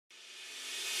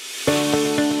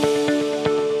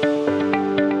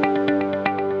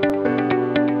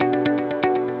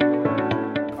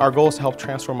Our goal is to help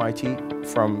transform IT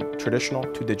from traditional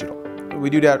to digital. We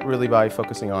do that really by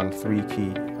focusing on three key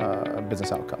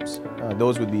business outcomes.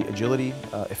 Those would be agility,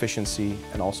 efficiency,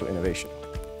 and also innovation.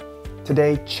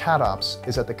 Today, ChatOps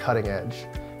is at the cutting edge.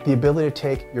 The ability to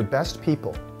take your best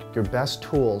people, your best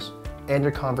tools, and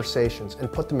your conversations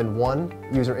and put them in one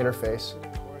user interface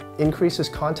increases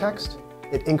context,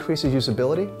 it increases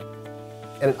usability,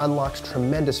 and it unlocks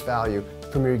tremendous value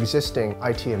from your existing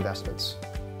IT investments.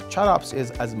 ChatOps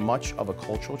is as much of a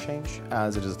cultural change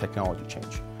as it is a technology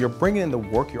change. You're bringing in the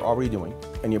work you're already doing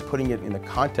and you're putting it in the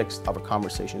context of the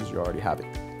conversations you're already having.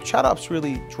 ChatOps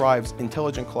really drives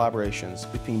intelligent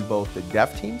collaborations between both the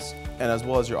dev teams and as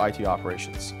well as your IT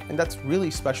operations. And that's really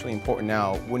especially important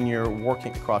now when you're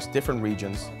working across different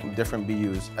regions, different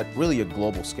BUs at really a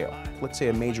global scale. Let's say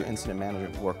a major incident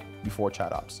management work before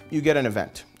ChatOps. You get an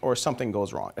event or something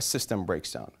goes wrong, a system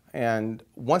breaks down. And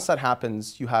once that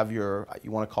happens, you have your,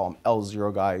 you want to call them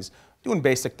L0 guys, doing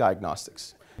basic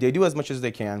diagnostics. They do as much as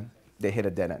they can, they hit a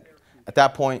dead end. At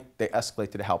that point, they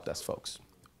escalate to the help desk folks.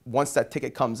 Once that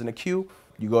ticket comes in a queue,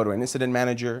 you go to an incident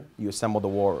manager, you assemble the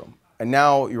war room. And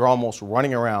now you're almost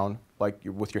running around like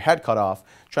you're with your head cut off,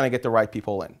 trying to get the right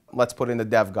people in. Let's put in the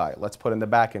dev guy, let's put in the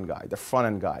back-end guy, the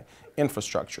front-end guy,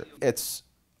 infrastructure. It's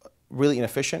really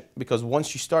inefficient because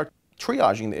once you start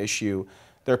triaging the issue,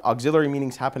 there are auxiliary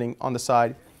meetings happening on the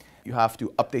side. You have to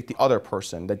update the other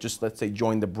person that just, let's say,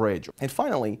 joined the bridge. And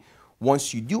finally,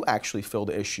 once you do actually fill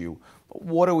the issue,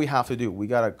 what do we have to do? We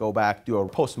got to go back, do a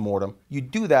post-mortem. You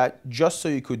do that just so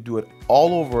you could do it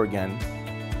all over again.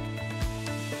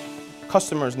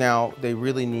 Customers now, they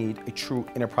really need a true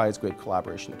enterprise-grade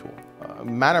collaboration tool.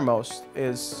 Mattermost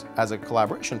is, as a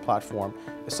collaboration platform,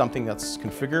 is something that's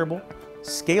configurable,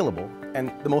 scalable,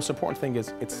 and the most important thing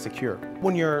is it's secure.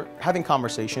 When you're having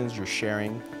conversations, you're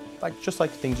sharing, just like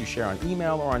things you share on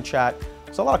email or on chat,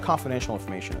 there's a lot of confidential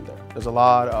information in there. There's a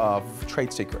lot of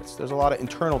trade secrets. There's a lot of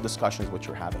internal discussions which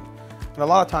you're having. And a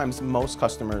lot of times, most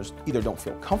customers either don't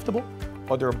feel comfortable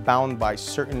or they're bound by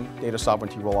certain data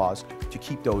sovereignty laws to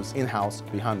keep those in-house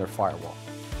behind their firewall.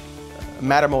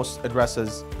 Mattermost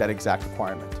addresses that exact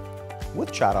requirement.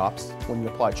 With ChatOps, when you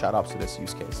apply ChatOps to this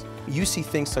use case, you see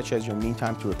things such as your mean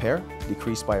time to repair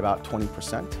decrease by about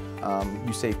 20%.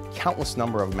 You save countless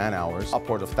number of man-hours,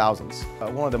 upward of thousands.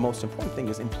 One of the most important things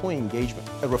is employee engagement.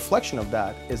 A reflection of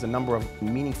that is the number of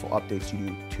meaningful updates you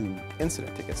do to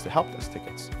incident tickets, to help desk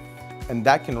tickets. And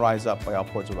that can rise up by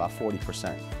upwards of about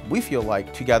 40%. We feel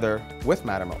like together with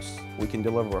Mattermost, we can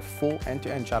deliver a full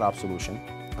end-to-end ChatOps solution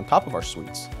on top of our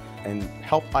suites and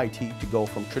help IT to go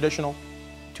from traditional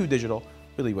to digital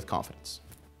really with confidence.